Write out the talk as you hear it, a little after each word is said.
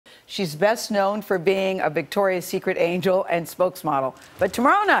She's best known for being a Victoria's Secret angel and spokesmodel. But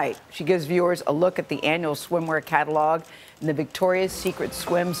tomorrow night, she gives viewers a look at the annual swimwear catalog in the Victoria's Secret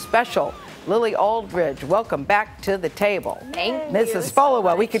Swim Special. Lily Aldridge, welcome back to the table. Thank Mrs. you.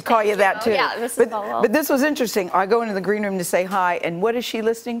 Follow-up, we could call you that too. Yeah, Mrs. Follow-up. But this was interesting. I go into the green room to say hi, and what is she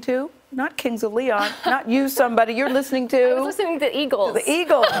listening to? Not Kings of Leon, not you, somebody. You're listening to? I was listening to Eagles. The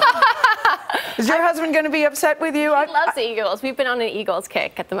Eagles. Is your husband going to be upset with you? He loves the Eagles. We've been on an Eagles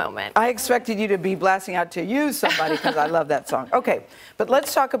kick at the moment. I expected you to be blasting out to you, somebody, because I love that song. Okay, but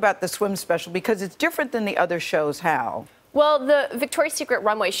let's talk about the swim special, because it's different than the other shows. How? Well, the Victoria's Secret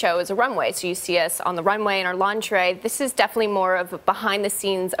runway show is a runway, so you see us on the runway in our lingerie. This is definitely more of behind the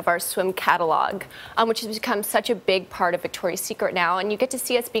scenes of our swim catalog, which has become such a big part of Victoria's Secret now. And you get to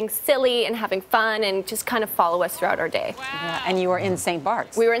see us being silly and having fun and just kind of follow us throughout our day. Wow. Yeah, and you were in St.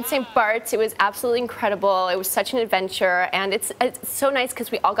 Bart's. We were in St. Bart's. It was absolutely incredible. It was such an adventure, and it's so nice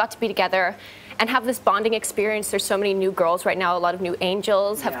because we all got to be together and have this bonding experience. There's so many new girls right now. A lot of new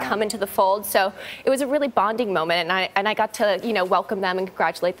angels have come into the fold. So it was a really bonding moment, and I got to, you know, welcome them and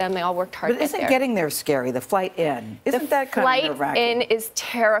congratulate them. They all worked hard. But isn't getting there scary? The flight in, isn't that kind of nerve-wracking? The flight in is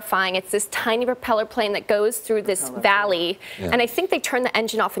terrifying. It's this tiny propeller plane that goes through this valley, and I think they turn the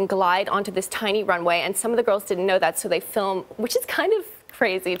engine off and glide onto this tiny runway. And some of the girls didn't know that, so they film, which is kind of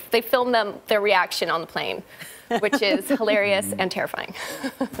crazy. They film their reaction on the plane, which is hilarious and terrifying.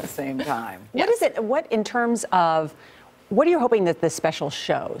 At the same time. What is it? What, in terms of, what are you hoping that this special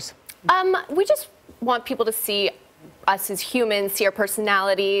shows? We just want people to see us as humans, see our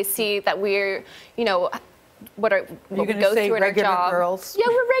personality, see that we're, you know, what we go through in our job. Girls? Yeah,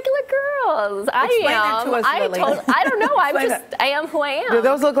 we're regular girls. Explain that to us, Lily. I don't know. I am who I am. Do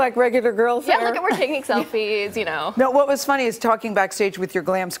those look like regular girls? Yeah, there? look at, we're taking selfies, you know. No, what was funny is talking backstage with your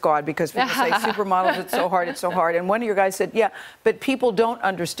glam squad, because people say supermodels, it's so hard, it's so hard. And one of your guys said, yeah, but people don't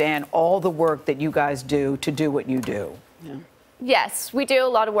understand all the work that you guys do to do what you do. Yeah. Yes, we do a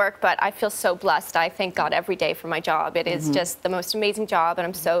lot of work, but I feel so blessed. I thank God every day for my job. It is just the most amazing job, and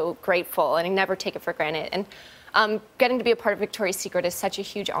I'm so grateful, and I never take it for granted. And getting to be a part of Victoria's Secret is such a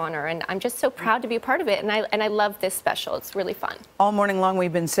huge honor, and I'm just so proud to be a part of it. And I love this special. It's really fun. All morning long,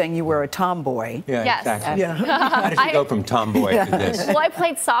 we've been saying you were a tomboy. Yeah, yes. exactly. Yeah. How did you go from tomboy to this? Well, I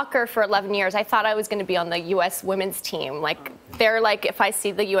played soccer for 11 years. I thought I was going to be on the U.S. women's team. Like, they're like, if I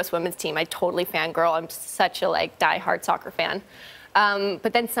see the U.S. women's team, I totally fangirl. I'm such a like die-hard soccer fan.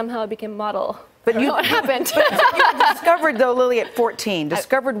 But then somehow I became a model. But you know what happened. But you discovered, though, Lily, at 14.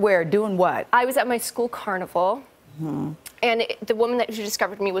 Discovered where? Doing what? I was at my school carnival. And the woman who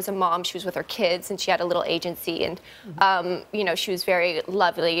discovered me was a mom. She was with her kids, and she had a little agency. And, you know, she was very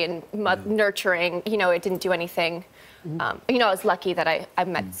lovely and nurturing. You know, it didn't do anything. You know, I was lucky that I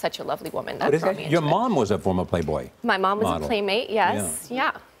met such a lovely woman. That brought me into Your mom was a former Playboy. My mom was model. a Playmate, yes.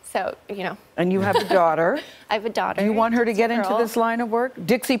 Yeah. So, you know. And you have a daughter. I have a daughter. Do you want her to get into this line of work?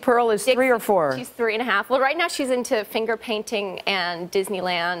 Dixie Pearl is 3 or 4? She's 3.5. Well, right now she's into finger painting and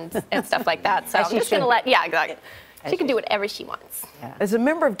Disneyland and stuff like that. So I'm just going to let, yeah, exactly. She can do whatever she wants. Yeah. As a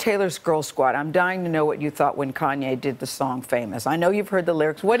member of Taylor's Girl Squad, I'm dying to know what you thought when Kanye did the song Famous. I know you've heard the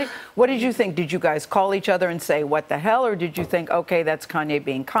lyrics. What did you think? Did you guys call each other and say, what the hell? Or did you think, okay, that's Kanye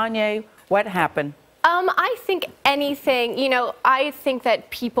being Kanye? What happened? I think anything, you know, I think that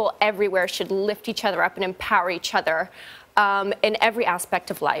people everywhere should lift each other up and empower each other in every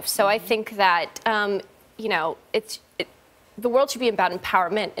aspect of life. So I think that, you know, the world should be about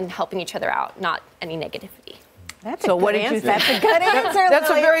empowerment and helping each other out, not any negativity. That's a good answer. That's a good answer, That's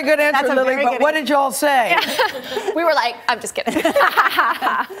a very good answer, Lily, but what did y'all say? We were like, I'm just kidding.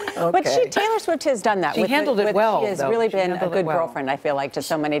 But Taylor Swift has done that. She handled it well, She has really been a good girlfriend, I feel like, to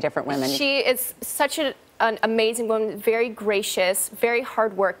so many different women. She is such an amazing woman, very gracious, very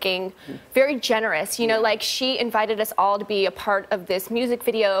hardworking, very generous. You know, like, she invited us all to be a part of this music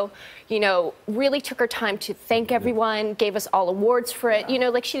video, you know, really took her time to thank everyone, gave us all awards for it. You know,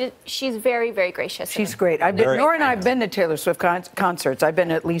 like, she's very, very gracious. She's great. Nora and I have been to Taylor Swift concerts. I've been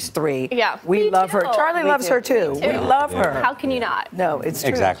to at least 3. Yeah. We love her. Charlie loves her, too. We love her. How can you not? No, it's true.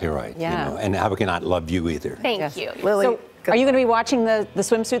 Exactly right. Yeah. You know, and how can I not love you either? Thank you. Lily. So, are you going to be watching the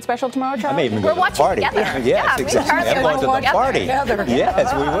swimsuit special tomorrow, Charlie? I may even go to the party. Yes, exactly. I'm going to the party.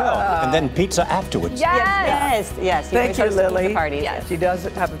 Yes, we will. And then pizza afterwards. Yes. Yes. Thank you, Lily. Yes. She does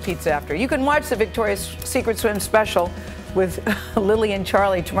have a pizza after. You can watch the Victoria's Secret Swim special with Lily and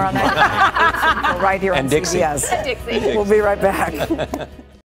Charlie tomorrow night right here on Dixie. CBS. Dixie. We'll be right back.